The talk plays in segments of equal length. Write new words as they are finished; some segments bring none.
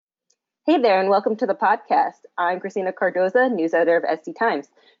Hey there, and welcome to the podcast. I'm Christina Cardoza, news editor of SD Times.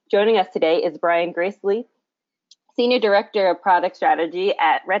 Joining us today is Brian Gracely, Senior Director of Product Strategy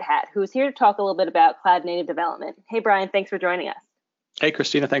at Red Hat, who's here to talk a little bit about cloud native development. Hey, Brian, thanks for joining us. Hey,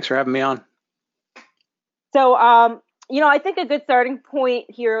 Christina, thanks for having me on. So, I think a good starting point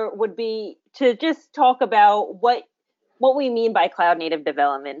here would be to just talk about what we mean by cloud native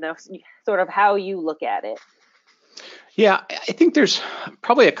development, sort of how you look at it. Yeah, I think there's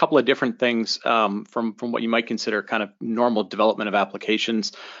probably a couple of different things from what you might consider kind of normal development of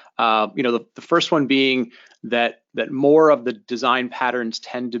applications. The first one being that more of the design patterns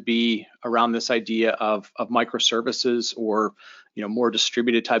tend to be around this idea of microservices or more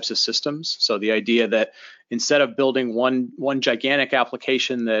distributed types of systems. So the idea that instead of building one gigantic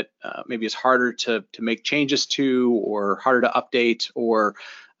application that maybe is harder to make changes to or harder to update or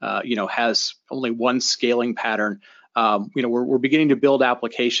has only one scaling pattern. We're beginning to build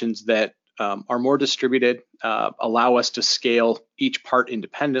applications that are more distributed, allow us to scale each part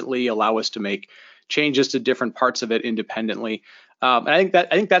independently, allow us to make changes to different parts of it independently. And I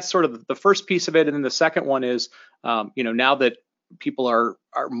think that's sort of the first piece of it. And then the second one is, now that people are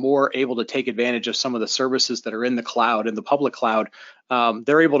more able to take advantage of some of the services that are in the cloud, in the public cloud,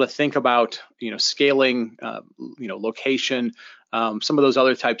 they're able to think about scaling, location, some of those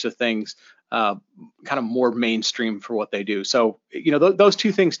other types of things. Kind of more mainstream for what they do. So, those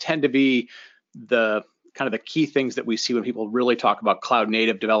two things tend to be the kind of the key things that we see when people really talk about cloud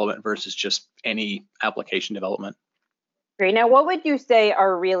native development versus just any application development. Great. Now, what would you say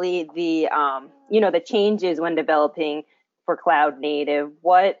are really the changes when developing for cloud native?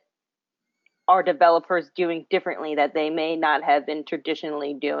 What are developers doing differently that they may not have been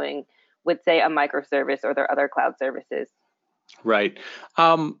traditionally doing with, say, a microservice or their other cloud services? Right.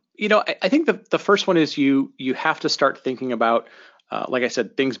 I think the first one is you have to start thinking about, like I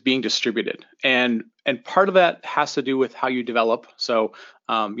said, things being distributed, and part of that has to do with how you develop. So,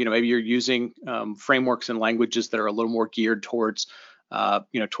 maybe you're using frameworks and languages that are a little more geared towards,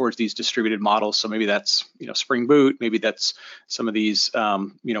 towards these distributed models. So maybe that's Spring Boot, maybe that's some of these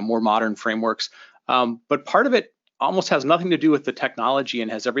more modern frameworks. But part of it almost has nothing to do with the technology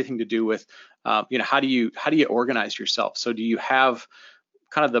and has everything to do with how do you organize yourself. So do you have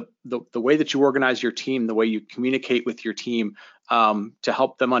kind of the way that you organize your team, the way you communicate with your team, to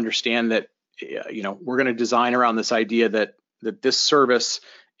help them understand that we're going to design around this idea that this service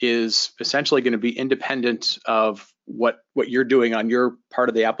is essentially going to be independent of what you're doing on your part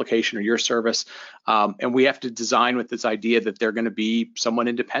of the application or your service, and we have to design with this idea that they're going to be somewhat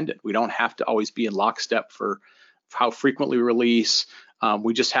independent. We don't have to always be in lockstep for how frequently we release.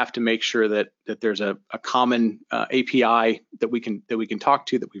 We just have to make sure that there's a common API that we can talk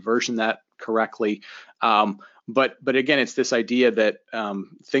to, that we version that correctly. But again, it's this idea that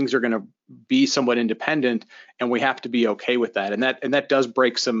things are going to be somewhat independent, and we have to be okay with that. And that does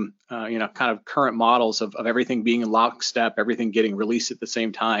break some kind of current models of everything being in lockstep, everything getting released at the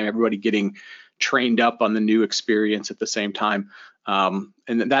same time, everybody getting trained up on the new experience at the same time. And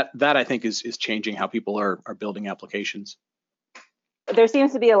that I think is changing how people are building applications. There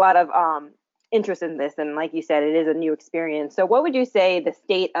seems to be a lot of interest in this, and like you said, it is a new experience. So what would you say the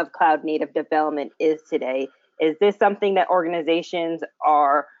state of cloud native development is today? Is this something that organizations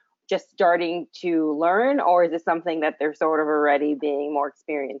are just starting to learn, or is this something that they're sort of already being more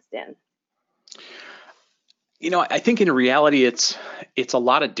experienced in? I think in reality, it's a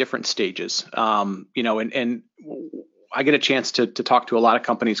lot of different stages. And I get a chance to talk to a lot of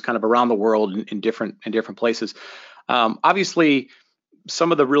companies kind of around the world in different places. Obviously,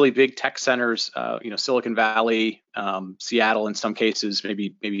 some of the really big tech centers, Silicon Valley, Seattle, in some cases,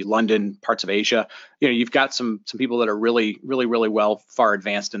 maybe London, parts of Asia. You've got some people that are really far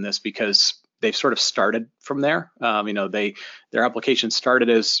advanced in this because they've sort of started from there. Their applications started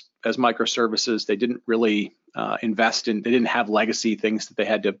as microservices. They didn't really invest in. They didn't have legacy things that they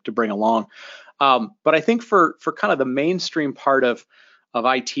had to bring along. But I think for kind of the mainstream part of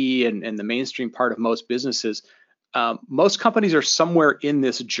IT and the mainstream part of most businesses, most companies are somewhere in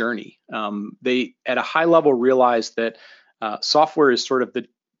this journey. They, at a high level, realize that software is sort of the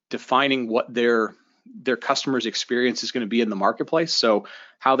defining what their customers' experience is going to be in the marketplace. So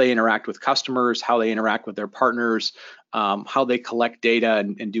how they interact with customers, how they interact with their partners, how they collect data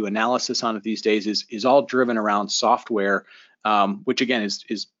and do analysis on it these days is all driven around software, which again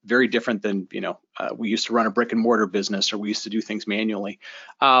is very different than we used to run a brick and mortar business, or we used to do things manually.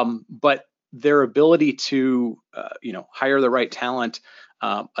 But their ability to hire the right talent,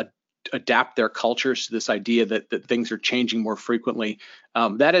 adapt their cultures to this idea that things are changing more frequently,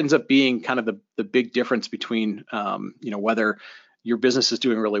 that ends up being kind of the big difference between whether your business is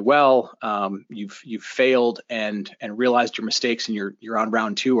doing really well, you've failed and realized your mistakes, and you're on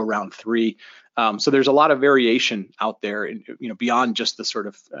round 2 or round 3. So there's a lot of variation out there, beyond just the sort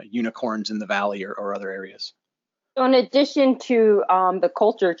of unicorns in the valley or other areas. So in addition to the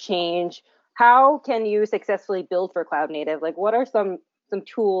culture change, how can you successfully build for cloud native? Like, what are some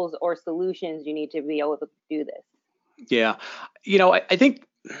tools or solutions you need to be able to do this? Yeah, I think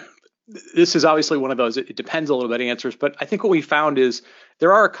this is obviously one of those, it depends a little bit answers, but I think what we found is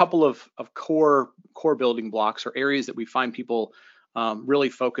there are a couple of core building blocks or areas that we find people really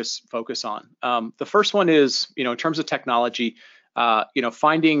focus on. The first one is, in terms of technology,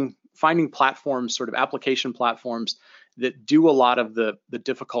 finding platforms, sort of application platforms that do a lot of the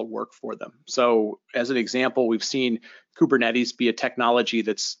difficult work for them. So as an example, we've seen Kubernetes be a technology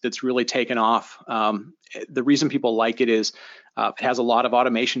that's really taken off. The reason people like it is it has a lot of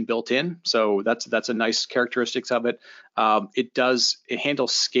automation built in, so that's a nice characteristics of it. It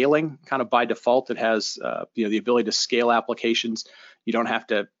handles scaling kind of by default. It has the ability to scale applications. You don't have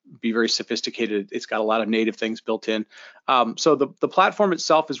to be very sophisticated. It's got a lot of native things built in. So the platform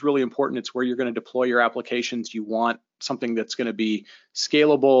itself is really important. It's where you're going to deploy your applications. You want something that's going to be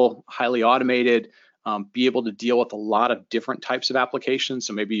scalable, highly automated, be able to deal with a lot of different types of applications.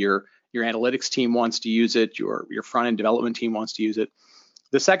 So maybe your analytics team wants to use it, your front-end development team wants to use it.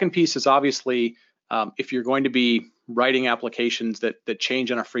 The second piece is obviously if you're going to be writing applications that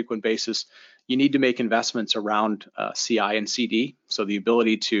change on a frequent basis, you need to make investments around CI and CD. So the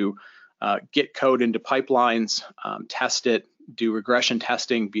ability to get code into pipelines, test it, do regression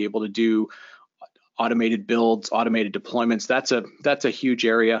testing, be able to do automated builds, automated deployments. That's a huge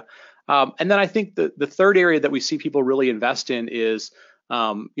area. And then I think the third area that we see people really invest in is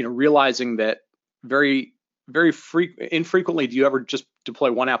realizing that very infrequently do you ever just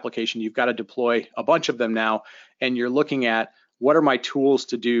deploy one application. You've got to deploy a bunch of them now, and you're looking at what are my tools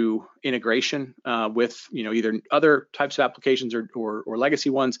to do integration with either other types of applications or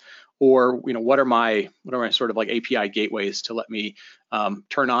legacy ones, or what are my sort of like API gateways to let me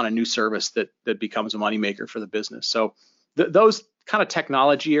turn on a new service that becomes a moneymaker for the business. So those kind of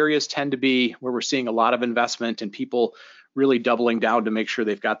technology areas tend to be where we're seeing a lot of investment and people really doubling down to make sure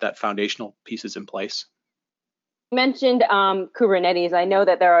they've got that foundational pieces in place. You mentioned Kubernetes. I know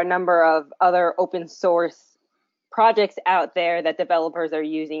that there are a number of other open source projects out there that developers are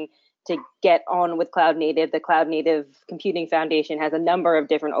using to get on with cloud native. The Cloud Native Computing Foundation has a number of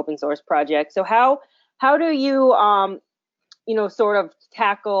different open source projects. So how do you sort of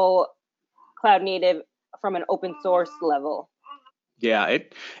tackle cloud native from an open source level? Yeah,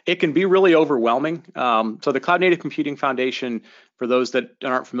 it can be really overwhelming. So the Cloud Native Computing Foundation, for those that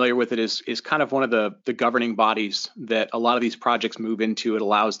aren't familiar with it, is kind of one of the governing bodies that a lot of these projects move into. It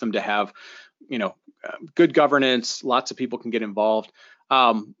allows them to have, good governance. Lots of people can get involved.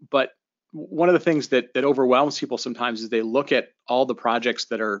 But one of the things that overwhelms people sometimes is they look at all the projects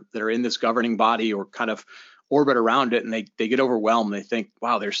that are in this governing body or kind of orbit around it, and they get overwhelmed. They think,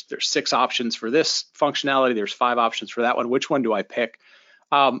 wow, there's 6 options for this functionality. There's 5 options for that one. Which one do I pick?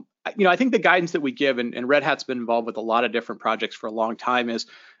 I think the guidance that we give, and Red Hat's been involved with a lot of different projects for a long time, is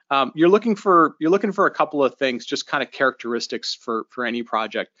you're looking for a couple of things, just kind of characteristics for any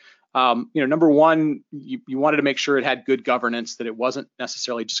project. Number one, you wanted to make sure it had good governance, that it wasn't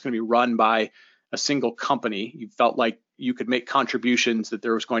necessarily just going to be run by a single company. You felt like you could make contributions, that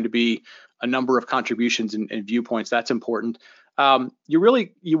there was going to be a number of contributions and viewpoints. That's important. You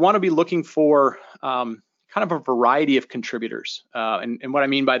want to be looking for kind of a variety of contributors. And what I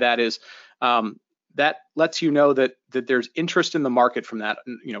mean by that is that lets you know that there's interest in the market from that.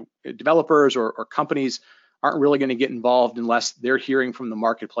 Developers or companies aren't really going to get involved unless they're hearing from the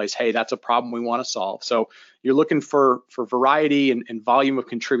marketplace, hey, that's a problem we want to solve. So you're looking for variety and volume of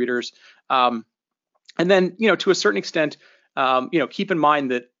contributors. And then, to a certain extent, keep in mind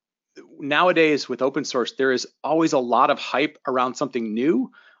that nowadays with open source, there is always a lot of hype around something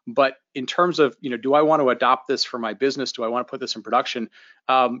new. But in terms of, do I want to adopt this for my business? Do I want to put this in production?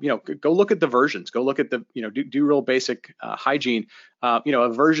 Go look at the versions. Go look at the, do real basic hygiene. A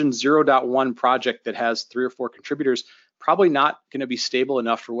version 0.1 project that has 3 or 4 contributors, probably not going to be stable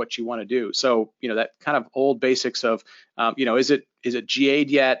enough for what you want to do. So, that kind of old basics of, is it GA'd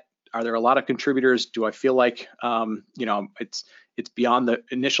yet? Are there a lot of contributors? Do I feel like, it's beyond the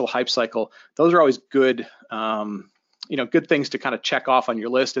initial hype cycle? Those are always good, good things to kind of check off on your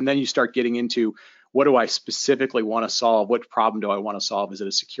list. And then you start getting into, what do I specifically want to solve? What problem do I want to solve? Is it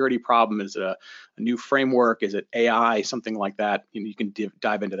a security problem? Is it a new framework? Is it AI? Something like that. You can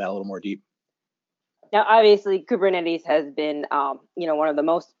dive into that a little more deep. Now, obviously, Kubernetes has been, one of the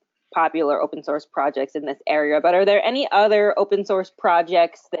most popular open source projects in this area, but are there any other open source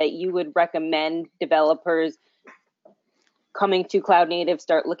projects that you would recommend developers coming to Cloud Native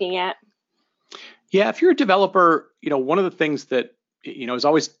start looking at? Yeah, if you're a developer, one of the things that is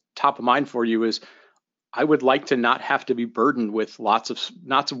always top of mind for you is I would like to not have to be burdened with lots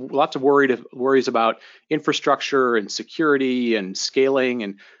of worries about infrastructure and security and scaling.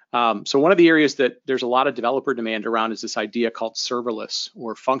 And so one of the areas that there's a lot of developer demand around is this idea called serverless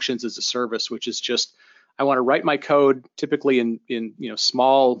or functions as a service, which is just I want to write my code typically in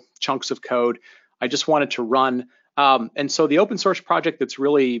small chunks of code. I just want it to run. And so the open source project that's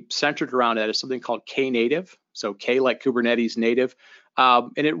really centered around that is something called Knative. So K like Kubernetes native.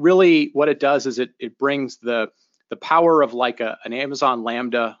 And it really, what it does is it brings the power of like an Amazon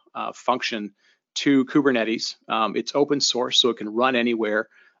Lambda function to Kubernetes. It's open source, so it can run anywhere.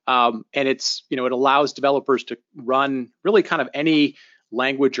 And it allows developers to run really kind of any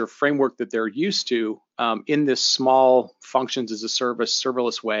language or framework that they're used to in this small functions as a service,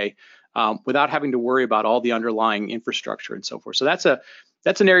 serverless way, without having to worry about all the underlying infrastructure and so forth. So that's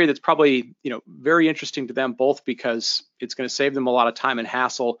an area that's probably very interesting to them, both because it's going to save them a lot of time and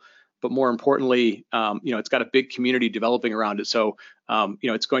hassle, but more importantly, it's got a big community developing around it. So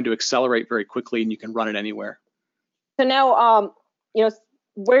it's going to accelerate very quickly, and you can run it anywhere. So now,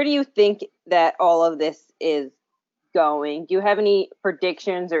 where do you think that all of this is going? Do you have any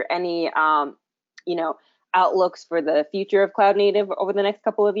predictions or any outlooks for the future of Cloud Native over the next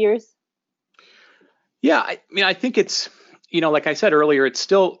couple of years? Yeah, I think it's, like I said earlier, it's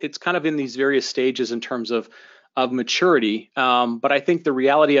kind of in these various stages in terms of maturity. But I think the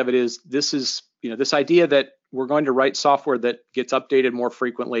reality of it is this idea that we're going to write software that gets updated more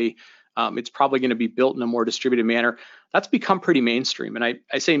frequently. It's probably going to be built in a more distributed manner. That's become pretty mainstream. And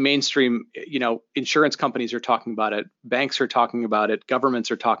I say mainstream, insurance companies are talking about it, banks are talking about it, governments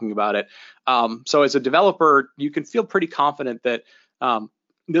are talking about it. So as a developer, you can feel pretty confident that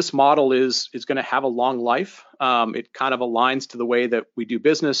this model is going to have a long life. It kind of aligns to the way that we do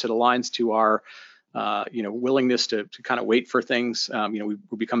business. It aligns to our willingness to kind of wait for things. We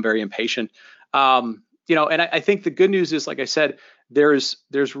become very impatient. And I think the good news is, like I said, there's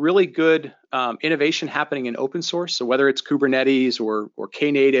really good innovation happening in open source. So whether it's Kubernetes or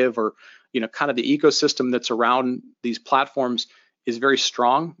Knative or kind of the ecosystem that's around these platforms is very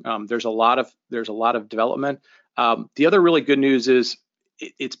strong. There's a lot of development. The other really good news is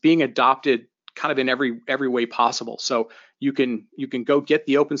it's being adopted kind of in every way possible. So you can go get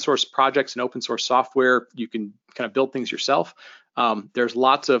the open source projects and open source software. You can kind of build things yourself. There's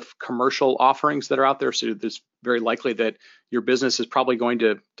lots of commercial offerings that are out there. So there's very likely that your business is probably going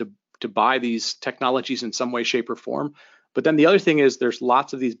to buy these technologies in some way, shape, or form. But then the other thing is there's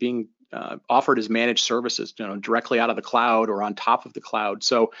lots of these being offered as managed services, directly out of the cloud or on top of the cloud.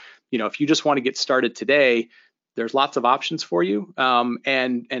 So, if you just want to get started today, there's lots of options for you.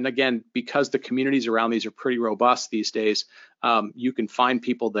 And again, because the communities around these are pretty robust these days, you can find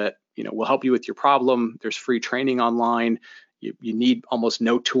people that, will help you with your problem. There's free training online. You need almost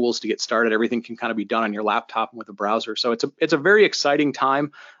no tools to get started. Everything can kind of be done on your laptop and with a browser. So it's a very exciting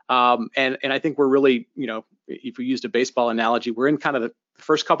time. And I think we're really, if we used a baseball analogy, we're in kind of the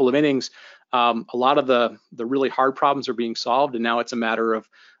first couple of innings. A lot of the really hard problems are being solved, and now it's a matter of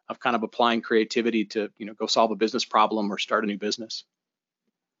kind of applying creativity to go solve a business problem or start a new business.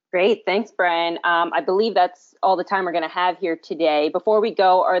 Great. Thanks, Brian. I believe that's all the time we're going to have here today. Before we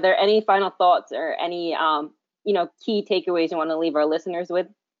go, are there any final thoughts or any key takeaways you want to leave our listeners with?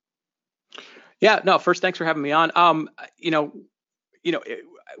 Yeah, no, first, thanks for having me on.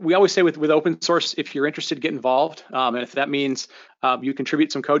 We always say with open source, if you're interested, get involved. And if that means you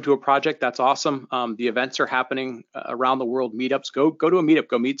contribute some code to a project, that's awesome. The events are happening around the world, meetups. Go to a meetup,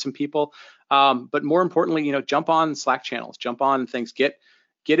 go meet some people. But more importantly, jump on Slack channels, jump on things, get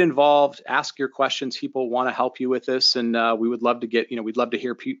involved, ask your questions. People want to help you with this, and we would love to we'd love to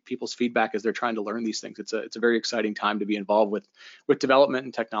hear people's feedback as they're trying to learn these things. It's a very exciting time to be involved with development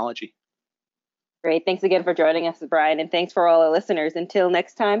and technology. Great. Thanks again for joining us, Brian. And thanks for all our listeners. Until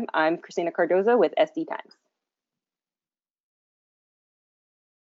next time, I'm Christina Cardozo with SD Times.